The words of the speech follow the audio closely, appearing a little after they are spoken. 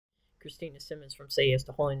Christina Simmons from Say Yes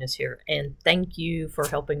to Holiness here, and thank you for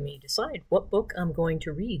helping me decide what book I'm going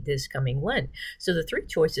to read this coming Lent. So the three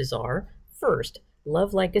choices are, first,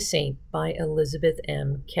 Love Like a Saint by Elizabeth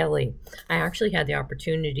M. Kelly. I actually had the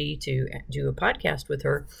opportunity to do a podcast with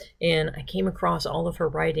her, and I came across all of her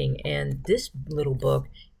writing, and this little book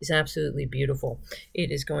is absolutely beautiful. It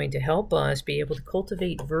is going to help us be able to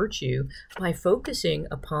cultivate virtue by focusing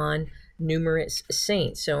upon numerous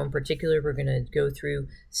saints. So in particular, we're going to go through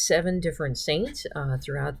 7 different saints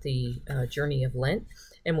throughout the journey of Lent,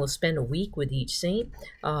 and we'll spend a week with each saint.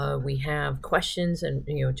 We have questions and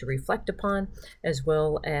to reflect upon, as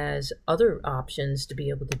well as other options to be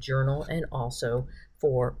able to journal and also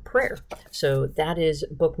for prayer. So that is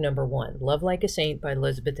book number 1, Love Like a Saint by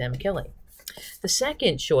Elizabeth M. Kelly. The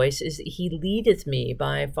second choice is He Leadeth Me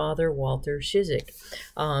by Father Walter Ciszek.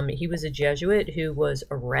 He was a Jesuit who was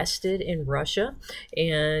arrested in Russia,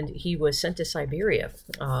 and he was sent to Siberia.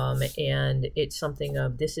 And it's something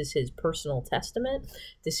of, this is his personal testament.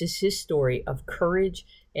 This is his story of courage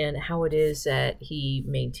and how it is that he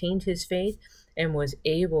maintained his faith and was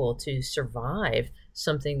able to survive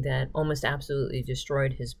something that almost absolutely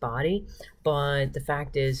destroyed his body. But the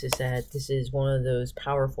fact is that this is one of those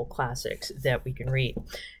powerful classics that we can read.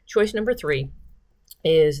 Choice number 3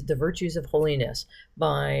 is The Virtues of Holiness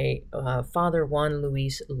by Father Juan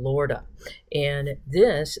Luis Lorda. And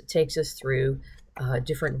this takes us through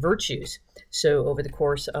different virtues. So over the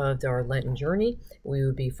course of our Lenten journey, we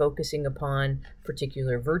would be focusing upon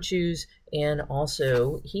particular virtues, and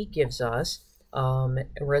also he gives us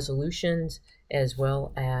resolutions as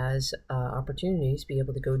well as opportunities to be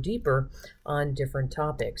able to go deeper on different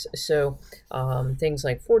topics. So things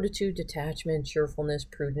like fortitude, detachment, cheerfulness,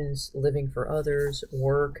 prudence, living for others,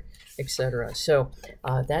 work, etc. So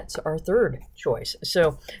that's our third choice.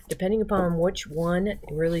 So depending upon which one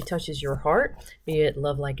really touches your heart, be it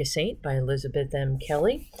Love Like a Saint by Elizabeth M.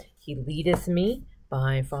 Kelly, He Leadeth Me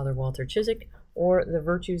by Father Walter Ciszek, or The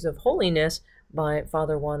Virtues of Holiness by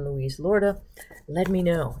Father Juan Luis Lorda, let me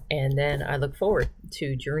know. And then I look forward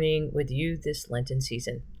to journeying with you this Lenten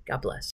season. God bless.